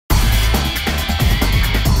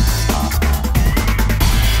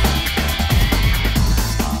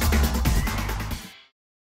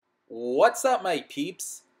What's up, my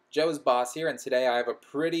peeps? Joe's boss here, and today I have a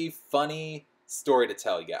pretty funny story to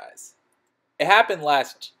tell you guys. It happened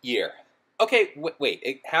last year. Okay, wait,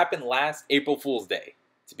 it happened last April Fool's Day,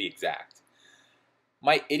 to be exact.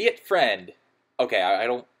 My idiot friend, okay, I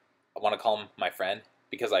don't want to call him my friend,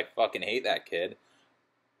 because I fucking hate that kid.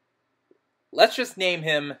 Let's just name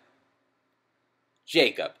him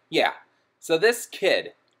Jacob. Yeah, so this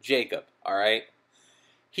kid, Jacob, alright,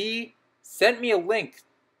 he sent me a link,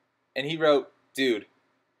 and he wrote, dude,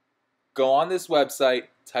 go on this website,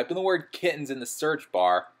 type in the word kittens in the search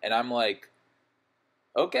bar, and I'm like,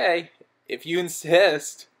 okay, if you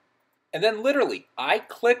insist. And then literally, I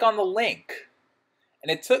click on the link, and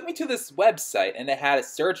it took me to this website, and it had a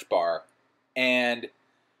search bar, and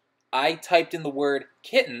I typed in the word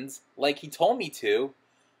kittens like he told me to,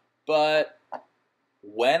 but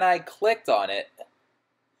when I clicked on it,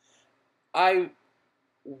 I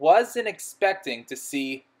wasn't expecting to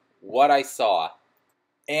see what I saw.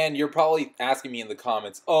 And you're probably asking me in the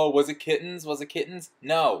comments, oh, was it kittens? Was it kittens?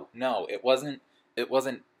 No, it wasn't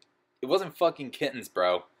fucking kittens,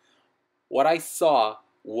 bro. What I saw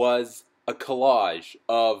was a collage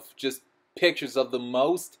of just pictures of the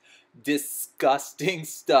most disgusting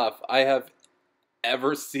stuff I have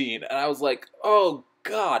ever seen. And I was like, oh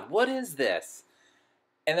God, what is this?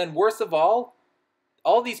 And then worst of all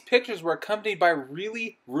these pictures were accompanied by a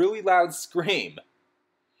really, really loud scream.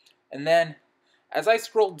 And then, as I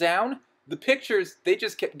scrolled down, the pictures, they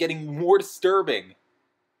just kept getting more disturbing.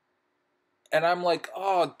 And I'm like,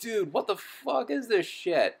 oh, dude, what the fuck is this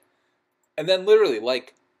shit? And then literally,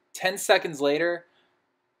 like, 10 seconds later,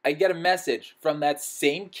 I get a message from that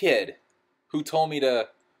same kid who told me to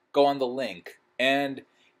go on the link. And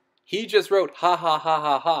he just wrote, ha ha ha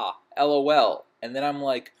ha ha, LOL. And then I'm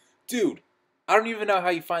like, dude, I don't even know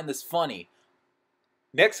how you find this funny.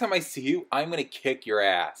 Next time I see you, I'm gonna kick your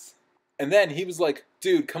ass. And then he was like,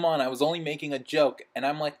 dude, come on, I was only making a joke. And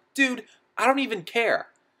I'm like, dude, I don't even care.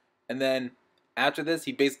 And then after this,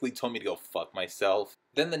 he basically told me to go fuck myself.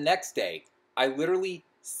 Then the next day, I literally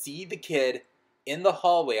see the kid in the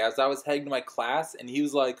hallway as I was heading to my class, and he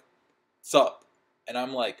was like, sup? And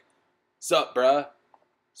I'm like, sup, bruh?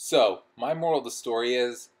 So, my moral of the story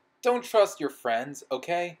is, don't trust your friends,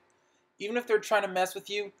 okay? Even if they're trying to mess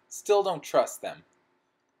with you, still don't trust them.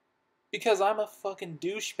 Because I'm a fucking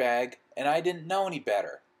douchebag, and I didn't know any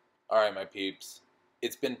better. Alright, my peeps.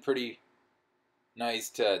 It's been pretty nice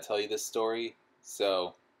to tell you this story,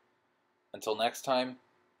 so until next time,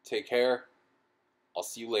 take care. I'll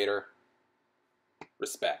see you later.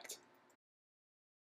 Respect.